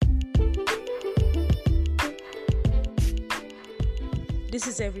This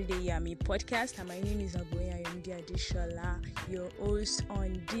is Everyday Yami podcast, and my name is Agbonya Yomide Adeshola, your host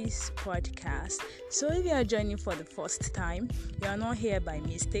on this podcast. So if you are joining for the first time, you are not here by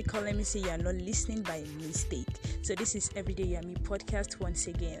mistake, or let me say you are not listening by mistake. So this is Everyday Yami podcast once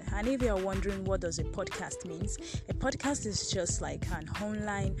again. And if you are wondering what does a podcast means, a podcast is just like an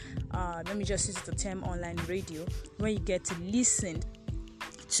online, let me just use the term online radio, where you get to listen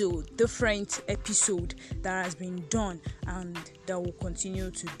to different episode that has been done and that will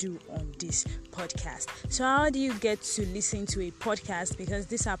continue to do on this podcast. So how do you get to listen to a podcast? Because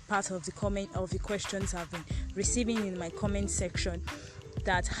these are part of the questions I've been receiving in my comment section.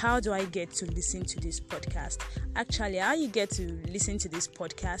 That how do I get to listen to this podcast? Actually, how you get to listen to this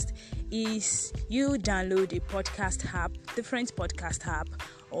podcast is you download a podcast app, different podcast app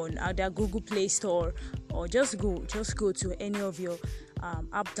on either Google Play Store, or just go to any of your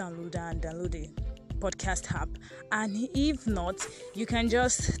app downloader and download a podcast app. And if not, you can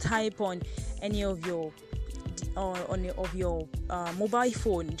just type on any of your mobile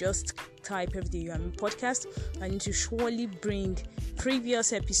phone, just type Everyday Yami podcast, and it will surely bring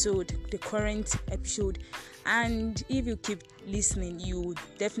previous episode, the current episode, and if you keep listening, you will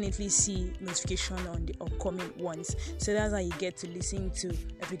definitely see notification on the upcoming ones. So that's how you get to listen to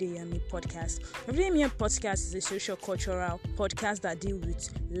Everyday Yami podcast. Everyday Yami podcast is a social cultural podcast that deals with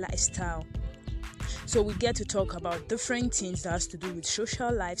lifestyle. So we get to talk about different things that has to do with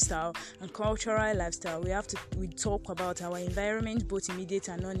social lifestyle and cultural lifestyle. We talk about our environment, both immediate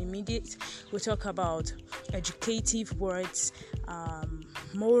and non-immediate. We talk about educative words,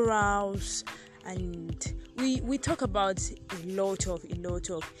 morals, and we talk about a lot of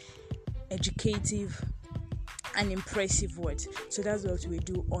educative and impressive words. So that's what we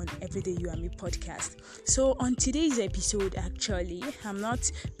do on Everyday Yami podcast. So on today's episode, actually, I'm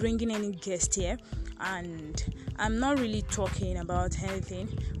not bringing any guest here, and I'm not really talking about anything.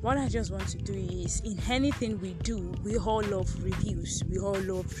 What I just want to do is, in anything we do, we all love reviews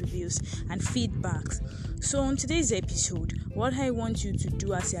and feedbacks. So on today's episode, what I want you to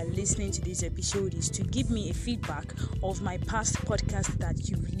do as you're listening to this episode is to give me a feedback of my past podcast that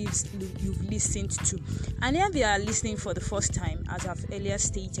you've listened to. And if you are listening for the first time, as I've earlier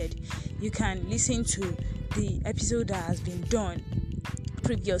stated, you can listen to the episode that has been done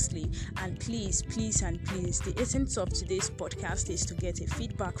previously. And please, the essence of today's podcast is to get a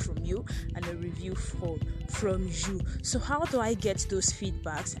feedback from you and a review from you. So how do I get those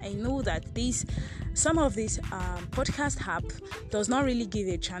feedbacks? I know that some of this podcast app does not really give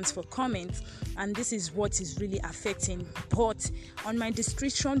a chance for comments, and this is what is really affecting. But on my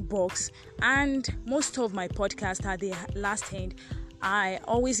description box and most of my podcasts at the last end, I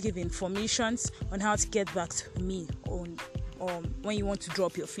always give informations on how to get back to me on when you want to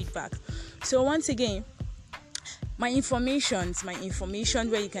drop your feedback. So once again, my information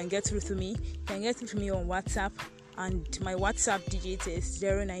where you can get through to me, on WhatsApp, and my WhatsApp digit is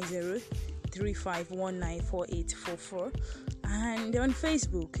 090-35194844, and on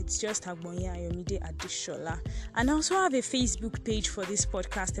Facebook it's just Agbonya Yomide Adeshola. And I also have a Facebook page for this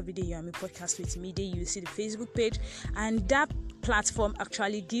podcast, Everyday Yami podcast with Mide. You see the Facebook page, and that platform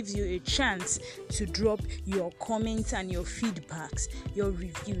actually gives you a chance to drop your comments and your feedbacks, your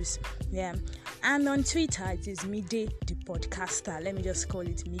reviews. And on Twitter it is Mide the Podcaster. Let me just call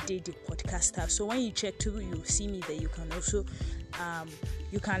it Mide the Podcaster. So when you check through, you'll see me there. You can also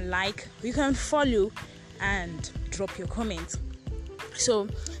you can follow and drop your comments. So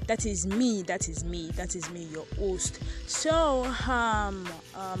that is me, your host. So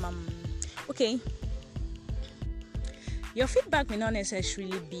okay, your feedback may not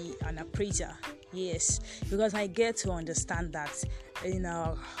necessarily be an appraiser, yes, because I get to understand that in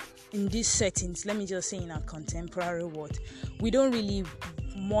these settings, let me just say in our contemporary world, we don't really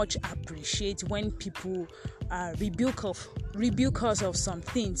much appreciate when people rebuke us of some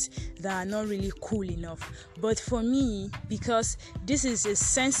things that are not really cool enough. But for me, because this is a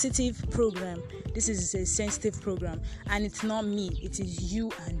sensitive program, and it's not me, it is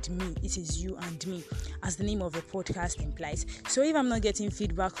you and me, as the name of the podcast implies. So if I'm not getting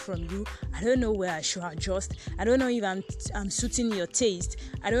feedback from you, I don't know where I should adjust. I don't know if I'm suiting your taste.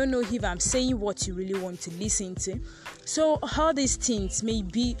 I don't know if I'm saying what you really want to listen to. So all these things may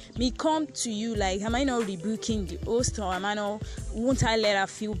come to you like, am I not rebuking the host, or won't I let her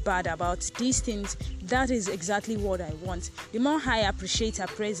feel bad about these things? That is exactly what I want. The more I appreciate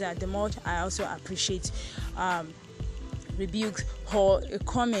appraiser, the more I also appreciate rebukes or a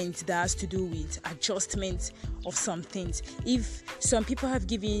comment that has to do with adjustment of some things. If some people have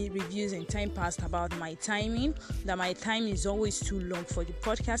given reviews in time past about my timing, that my time is always too long for the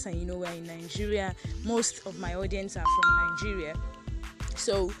podcast, and we're in Nigeria, most of my audience are from Nigeria.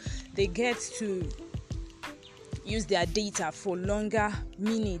 So they get to use their data for longer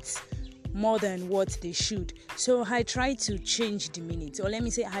minutes, more than what they should. So I try to change the minutes, or let me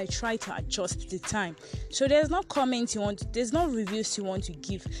say I try to adjust the time. So there's no comments there's no reviews you want to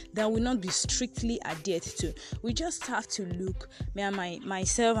give that will not be strictly adhered to. We just have to look, me and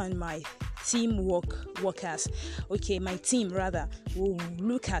myself and my workers, my team rather, will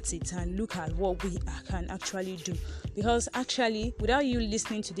look at it and look at what we can actually do. Because actually, without you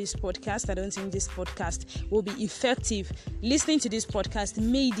listening to this podcast, I don't think this podcast will be effective. Listening to this podcast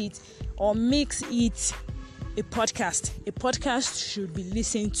makes it a podcast. A podcast should be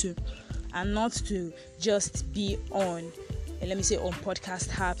listened to and not to just be on podcast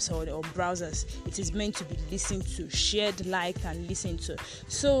apps or browsers. It is meant to be listened to, shared, liked, and listened to.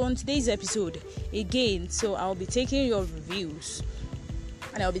 So on today's episode, again, I'll be taking your reviews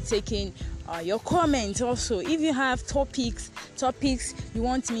and I'll be taking your comments also. If you have topics you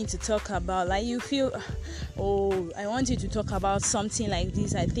want me to talk about, like you feel, I want you to talk about something like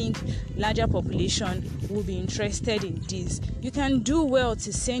this, I think larger population will be interested in this, you can do well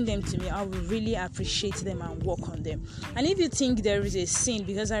to send them to me. I will really appreciate them and work on them. And if you think there is a scene,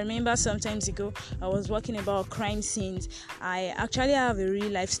 because I remember sometimes ago I was working about crime scenes, I actually have a real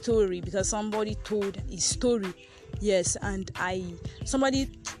life story because somebody told his story. Yes, and somebody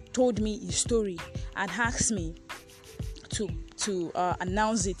told me his story and asked me to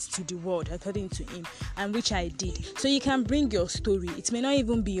announce it to the world according to him, and which I did. So you can bring your story. It may not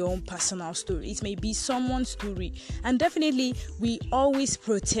even be your own personal story. It may be someone's story. And definitely we always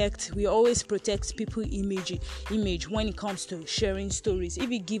protect people's image when it comes to sharing stories.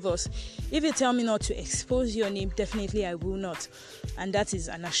 If you tell me not to expose your name, definitely I will not. And that is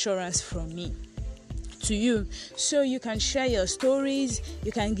an assurance from me to you. So you can share your stories,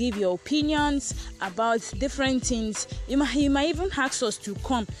 you can give your opinions about different things. You might even ask us to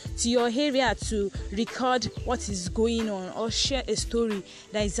come to your area to record what is going on or share a story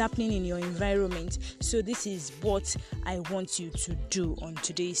that is happening in your environment. So this is what I want you to do on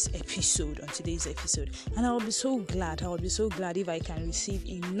today's episode. And I will be so glad if I can receive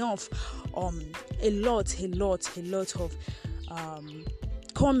enough a lot of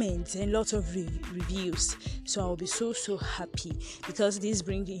comments and lots of reviews. So I'll be so happy, because this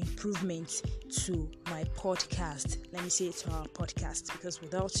brings improvement to my podcast. Let me say it, to our podcast, because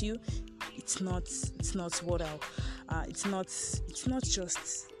without you, it's not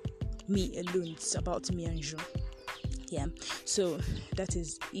just me alone. It's about me and you. Yeah. So that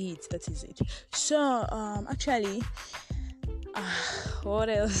is it. So actually, what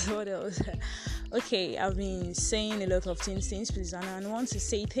else? Okay, I've been saying a lot of things please, and I want to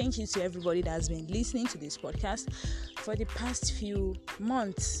say thank you to everybody that has been listening to this podcast for the past few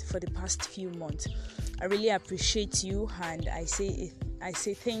months. I really appreciate you, and I say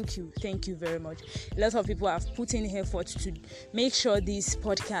thank you very much. A lot of people have put in effort to make sure this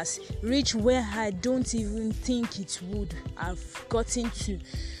podcast reach where I don't even think it would have gotten to.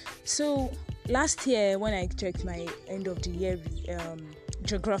 So last year, when I checked my end of the year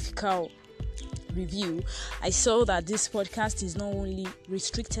geographical review, I saw that this podcast is not only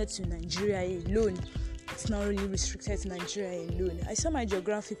restricted to Nigeria alone. I saw my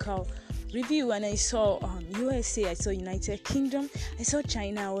geographical review and I saw USA, I saw United Kingdom, I saw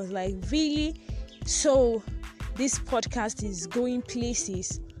China. I was like, really? So this podcast is going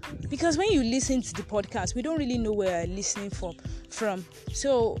places, because when you listen to the podcast, we don't really know where we're listening from.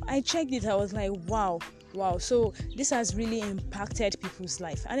 So I checked it. I was like, wow, so this has really impacted people's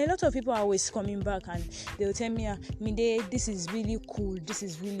life. And a lot of people are always coming back and they'll tell me, this is really cool, this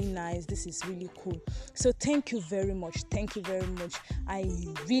is really nice, this is really cool. So thank you very much. I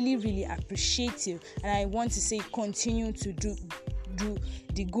really appreciate you, and I want to say continue to do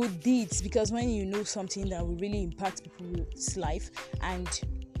the good deeds, because when you know something that will really impact people's life and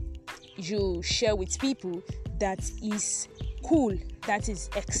you share with people, that is cool, that is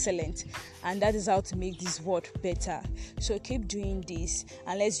excellent, and that is how to make this world better. So keep doing this,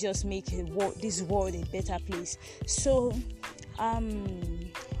 and let's just make this world a better place. So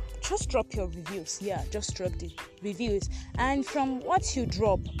just drop your reviews. Just drop the reviews, and from what you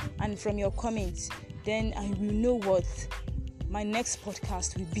drop and from your comments, then I will know what my next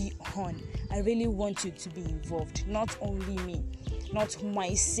podcast will be on. I really want you to be involved, not only me, not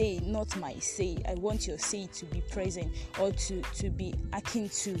my say. I want your say to be present, or to be akin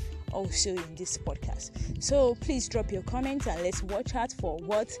to also in this podcast. So please drop your comments and let's watch out for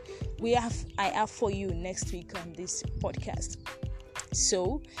what I have for you next week on this podcast.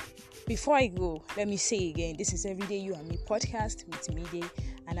 So before I go, let me say again, this is Everyday You and Me podcast with Mide,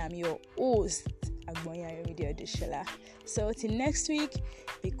 and I'm your host, Agbonya Radio Deshola. So till next week,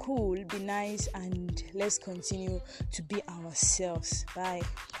 be cool, be nice, and let's continue to be ourselves. Bye.